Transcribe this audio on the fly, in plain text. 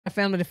a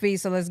family to feed,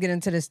 so let's get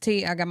into this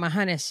tea. I got my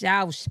honey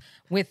sauce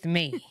with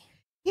me.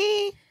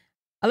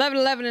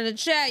 1111 in the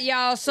chat,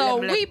 y'all. So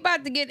we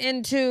about to get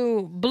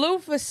into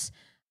Blueface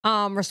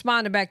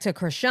responding back to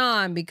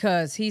CHRISEAN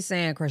because he's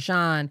saying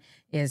CHRISEAN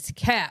is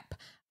cap.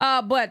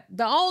 But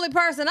the only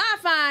person I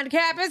find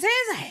cap is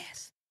his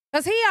ass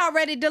because he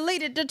already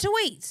deleted the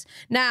tweets.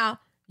 Now,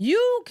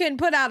 you can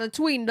put out a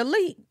tweet and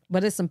delete,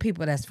 but it's some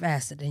people that's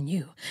faster than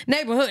you.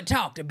 Neighborhood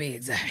talk, to be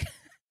exact.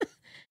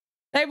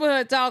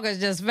 Neighborhood talk is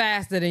just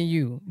faster than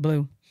you,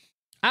 Blue.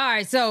 All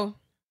right, so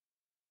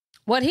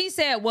what he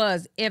said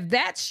was, if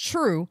that's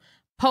true,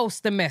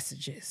 post the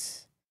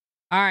messages.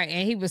 All right,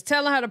 and he was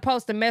telling her to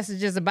post the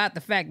messages about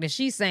the fact that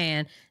she's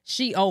saying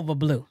she over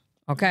Blue,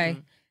 okay?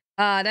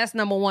 That's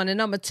number one. And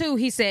number two,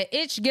 he said,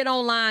 itch, get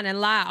online and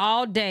lie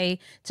all day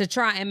to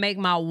try and make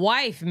my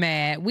wife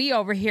mad. We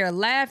over here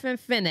laughing,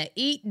 finna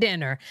eat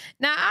dinner.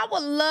 Now, I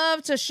would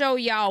love to show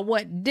y'all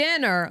what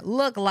dinner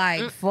look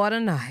like for the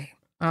night.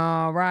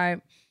 All right.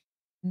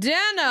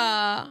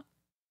 Dinner.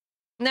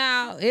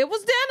 Now, it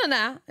was dinner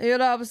now. You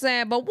know what I'm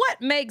saying? But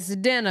what makes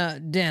dinner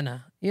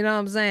dinner? You know what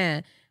I'm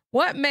saying?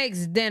 What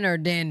makes dinner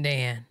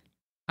din?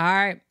 All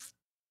right.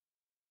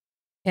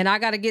 And I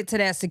got to get to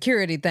that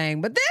security thing.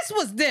 But this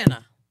was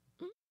dinner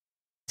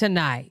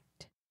tonight.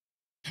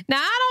 Now,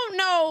 I don't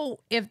know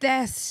if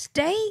that's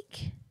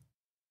steak.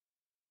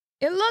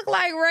 It looked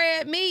like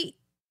red meat,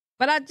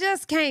 but I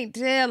just can't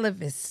tell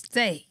if it's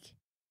steak.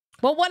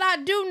 But what I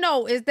do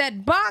know is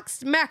that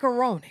boxed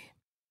macaroni.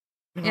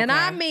 Okay. And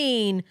I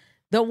mean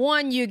the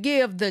one you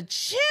give the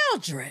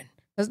children.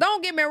 Because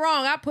don't get me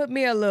wrong, I put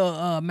me a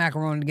little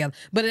macaroni together,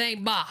 but it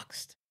ain't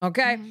boxed,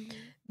 okay?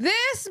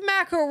 This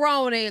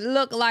macaroni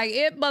look like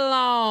it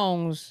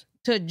belongs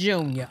to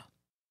Junior,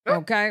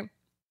 okay?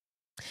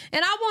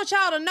 And I want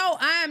y'all to know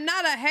I am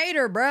not a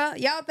hater, bruh.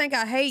 Y'all think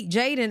I hate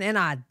Jaden, and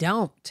I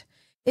don't.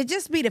 It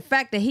just be the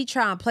fact that he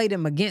try and play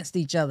them against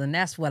each other, and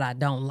that's what I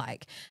don't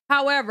like.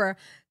 However,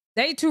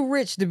 they too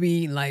rich to be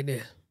eating like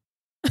this.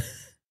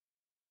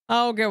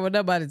 I don't care what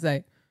nobody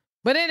say.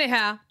 But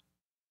anyhow,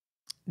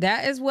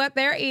 that is what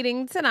they're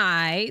eating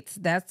tonight.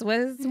 That's what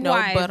his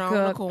wife cooked.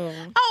 On the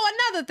corn. Oh,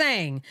 another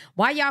thing.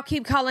 Why y'all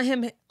keep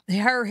calling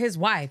her his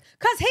wife?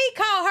 Because he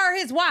called her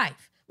his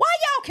wife. Why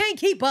y'all can't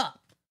keep up?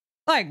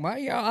 Like,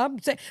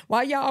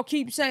 why y'all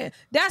keep saying?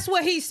 That's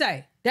what he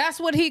say. That's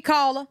what he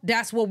call her.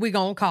 That's what we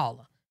gonna call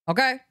her.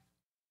 Okay?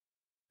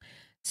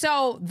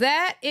 So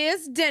that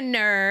is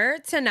dinner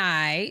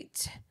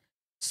tonight.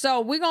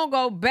 So we're gonna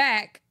go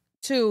back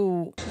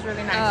to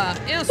really nice.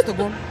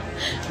 Instagram.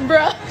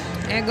 Bro.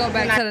 And go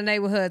back to the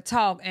neighborhood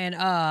talk and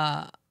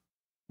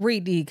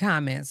read the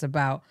comments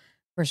about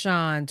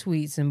CHRISEAN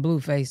tweets and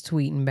Blueface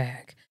tweeting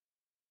back.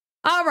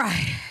 All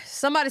right.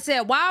 Somebody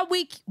said, why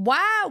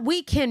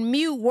we can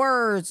mute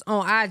words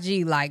on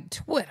IG like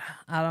Twitter?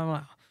 I don't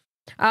know.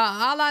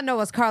 All I know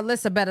is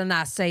Carlissa better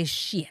not say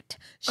shit.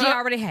 She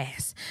already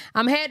has.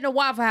 I'm heading to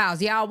Waffle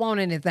House. Y'all want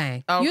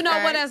anything? Okay. You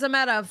know what? As a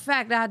matter of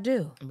fact, I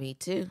do. Me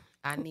too.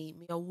 I need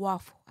me a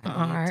waffle.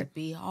 I need it to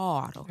be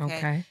hard,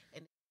 okay?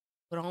 And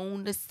put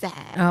on the side.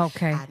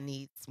 Okay. I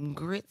need some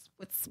grits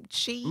with some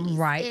cheese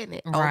in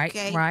it. Right.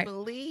 Okay. Right.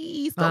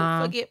 Please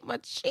don't forget my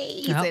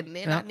cheese. And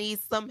then I need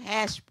some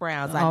hash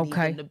browns. I need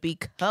them to be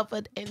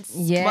covered and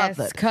smothered.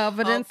 Yes,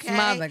 covered and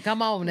smothered.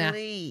 Come on now.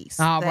 Please.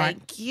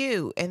 Thank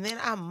you. And then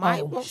I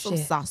might want some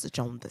sausage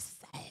on the side.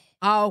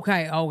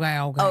 Okay.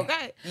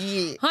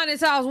 Yeah. Honey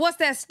sauce, what's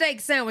that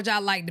steak sandwich I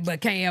liked but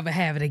can't ever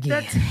have it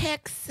again? The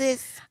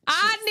Texas.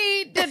 I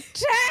need the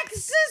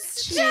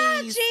Texas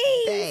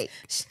cheese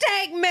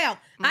steak melt.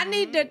 I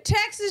need the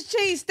Texas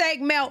cheese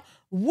steak melt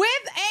with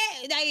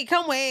eggs. They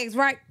come with eggs,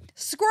 right?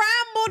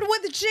 Scrambled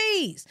with the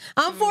cheese.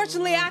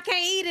 Unfortunately, I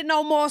can't eat it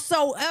no more.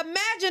 So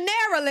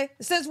imaginarily,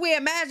 since we're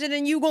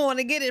imagining you going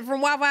to get it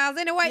from Waffle House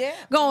anyway,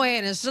 go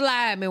ahead and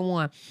slide me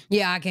one.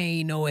 Yeah, I can't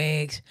eat no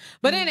eggs.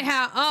 But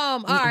anyhow,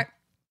 all right.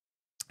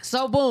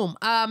 So boom,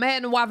 I'm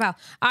heading to Waffle House.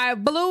 All right,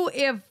 Blue,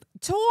 if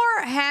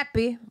Tor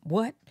happy,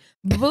 what?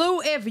 Blue,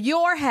 if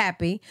you're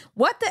happy,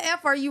 what the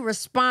F are you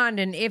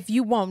responding if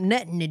you want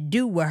nothing to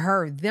do with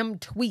her? Them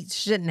tweets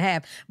shouldn't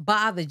have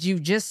bothered you.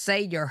 Just say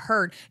you're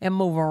hurt and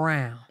move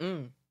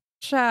around.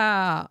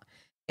 Child.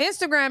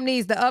 Instagram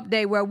needs the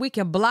update where we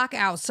can block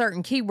out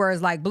certain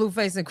keywords like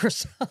Blueface and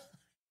CHRISEAN.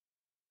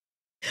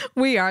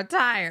 We are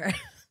tired.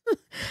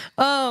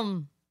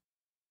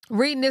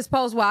 Reading this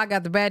post while I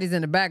got the baddies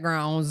in the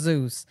background on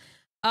Zeus.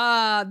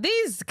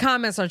 These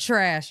comments are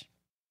trash.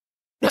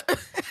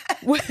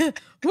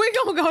 We're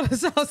gonna go to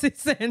Saucy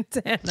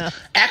Santana.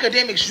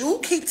 Academics, you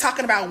keep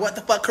talking about what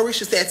the fuck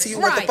Carisha said to you.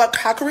 What the fuck,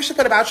 how Carisha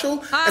put about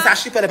you is how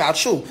she put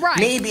about you.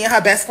 Me being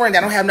her best friend, that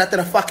don't have nothing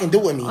to fucking do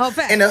with me.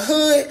 In the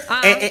hood,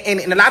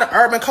 and in a lot of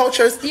urban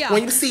cultures,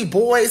 when you see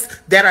boys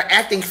that are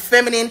acting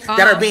feminine,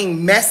 that are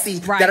being messy,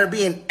 that are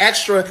being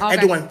extra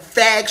and doing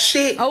fag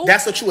shit,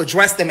 that's what you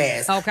address them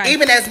as.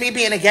 Even as me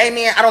being a gay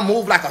man, I don't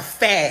move like a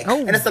fag.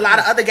 And it's a lot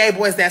of other gay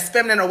boys that's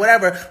feminine or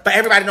whatever, but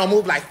everybody don't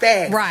move like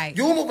fags.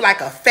 You move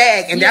like a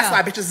fag, and that's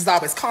why bitches is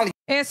always calling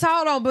It's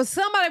hold on, but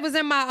somebody was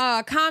in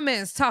my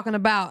comments talking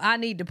about I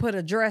need to put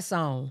a dress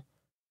on.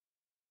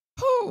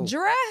 Who?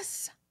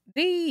 Dress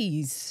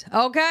these,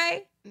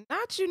 okay?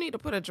 Not you need to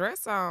put a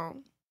dress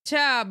on.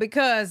 Child,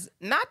 because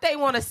not they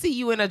want to see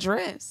you in a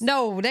dress.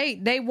 No,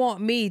 they want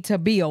me to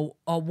be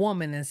a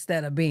woman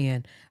instead of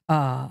being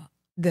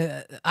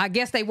I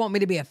guess they want me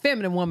to be a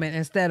feminine woman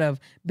instead of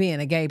being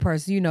a gay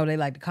person. You know they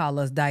like to call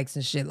us dykes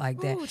and shit like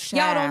that. Ooh,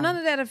 y'all don't none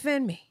of that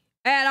offend me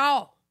at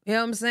all. You know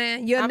what I'm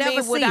saying? You'll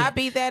never see would I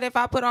be that if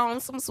I put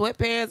on some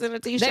sweatpants and a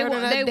t-shirt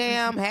and a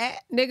damn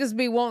hat? Niggas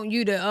be wanting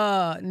you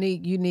to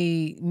you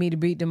need me to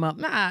beat them up.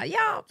 Nah,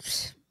 y'all.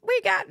 We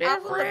got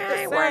different.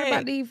 I ain't worried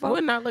about these folks.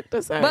 Would not look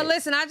the same. But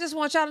listen, I just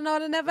want y'all to know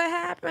it never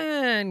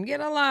happened. Get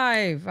a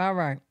life. All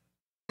right.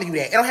 You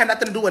that. It don't have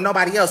nothing to do with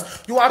nobody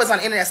else. You always on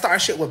the internet starting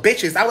shit with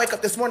bitches. I wake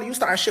up this morning, you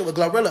starting shit with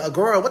Glorilla, a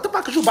girl. What the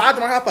fuck is you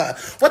bothering her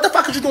for? What the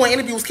fuck is you doing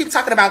interviews? Keep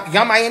talking about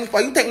Young Miami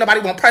for? You think nobody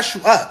won't press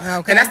you up?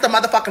 Okay. And that's the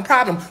motherfucking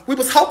problem. We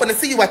was hoping to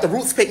see you at the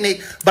Roots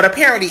picnic, but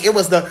apparently it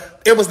was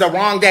the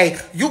wrong day.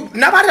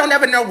 Nobody don't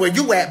ever know where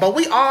you at, but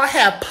we all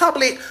have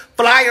public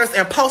flyers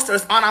and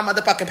posters on our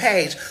motherfucking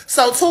page.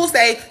 So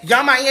Tuesday,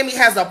 Young Miami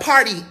has a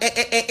party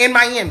in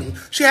Miami.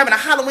 She having a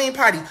Halloween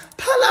party.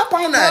 Pull up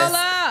on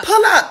us.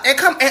 Pull up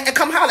and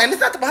come holler. And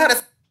it's nothing for her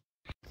to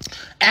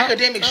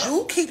academics.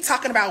 You keep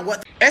talking about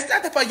what it's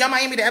nothing for Young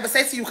Miami to ever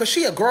say to you because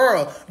she a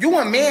girl. You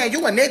a man,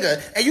 you a nigga,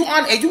 and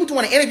you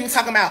doing an interview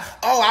talking about,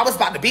 oh, I was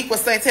about to beef with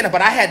Santana,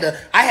 but I had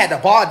to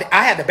bow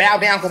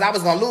down because I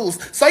was gonna lose.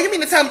 So you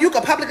mean to tell me you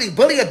could publicly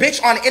bully a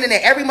bitch on the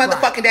internet every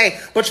motherfucking day,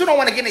 but you don't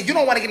want to get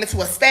into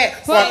a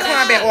spat or a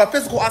combat or a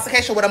physical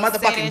altercation with a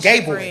motherfucking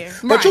gay boy.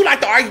 But you like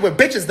to argue with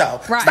bitches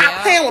though.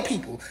 Stop playing with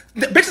people.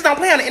 The bitches don't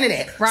play on the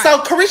internet. So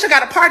Carisha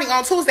got a party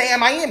on Tuesday in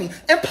Miami,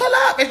 and pull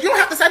up. If you don't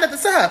have to say nothing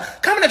to her,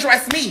 come and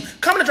address me.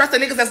 Come and address the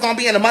niggas that's gonna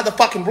be in the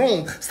motherfucking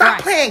room.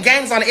 Stop playing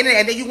games on the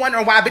internet and then you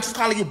wondering why bitches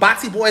calling you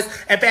botsy boys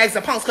and bags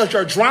and punks because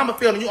you're drama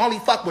filled and you only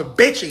fuck with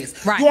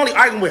bitches. You only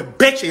arguing with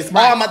bitches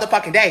all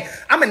motherfucking day.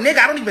 I'm a nigga,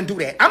 I don't even do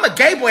that. I'm a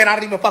gay boy and I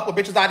don't even fuck with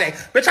bitches all day.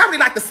 Bitch, I really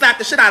like to slap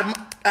the shit out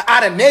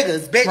of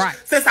niggas, bitch.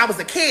 Since I was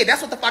a kid.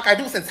 That's what the fuck I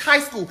do since high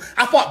school.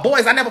 I fought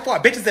boys. I never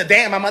fought bitches a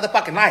day in my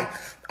motherfucking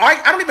life.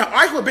 I don't even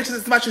argue with bitches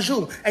as much as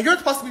you. And you're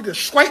supposed to be the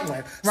straight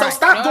one. So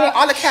stop doing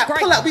all the cap.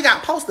 Pull up. We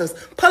got posters.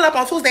 Pull up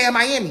on Tuesday in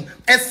Miami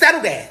and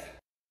settle that.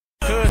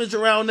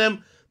 Around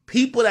them,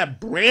 people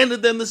that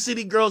branded them the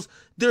City Girls.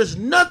 There's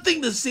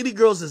nothing the City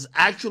Girls has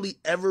actually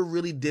ever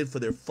really did for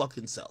their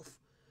fucking self.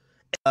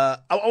 I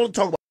want to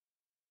talk about.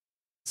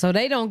 So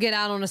they don't get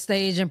out on the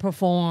stage and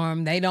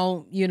perform. They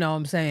don't, you know what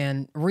I'm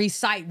saying,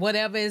 recite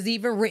whatever is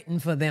even written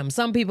for them.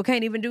 Some people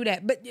can't even do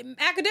that. But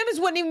academics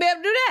wouldn't even be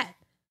able to do that.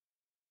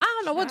 I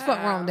don't know what the fuck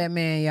wrong with that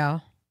man,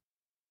 y'all.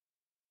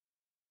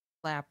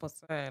 Slap us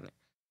in.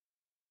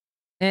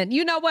 And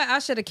you know what? I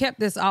should have kept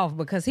this off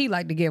because he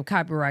like to give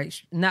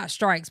copyrights, not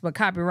strikes, but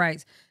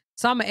copyrights.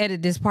 So I'm going to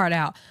edit this part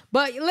out.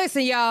 But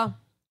listen, y'all.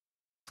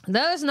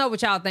 Let us know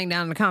what y'all think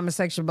down in the comment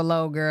section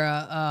below,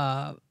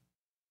 girl.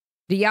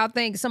 Do y'all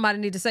think somebody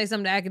need to say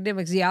something to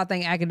academics? Do y'all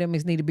think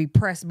academics need to be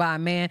pressed by a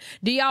man?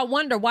 Do y'all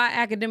wonder why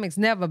academics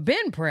never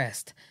been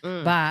pressed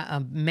by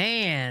a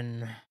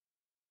man?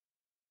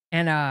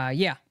 And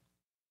yeah.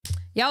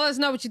 Y'all let us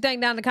know what you think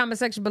down in the comment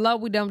section below.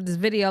 We done with this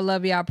video.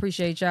 Love y'all.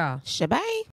 Appreciate y'all. Shabay.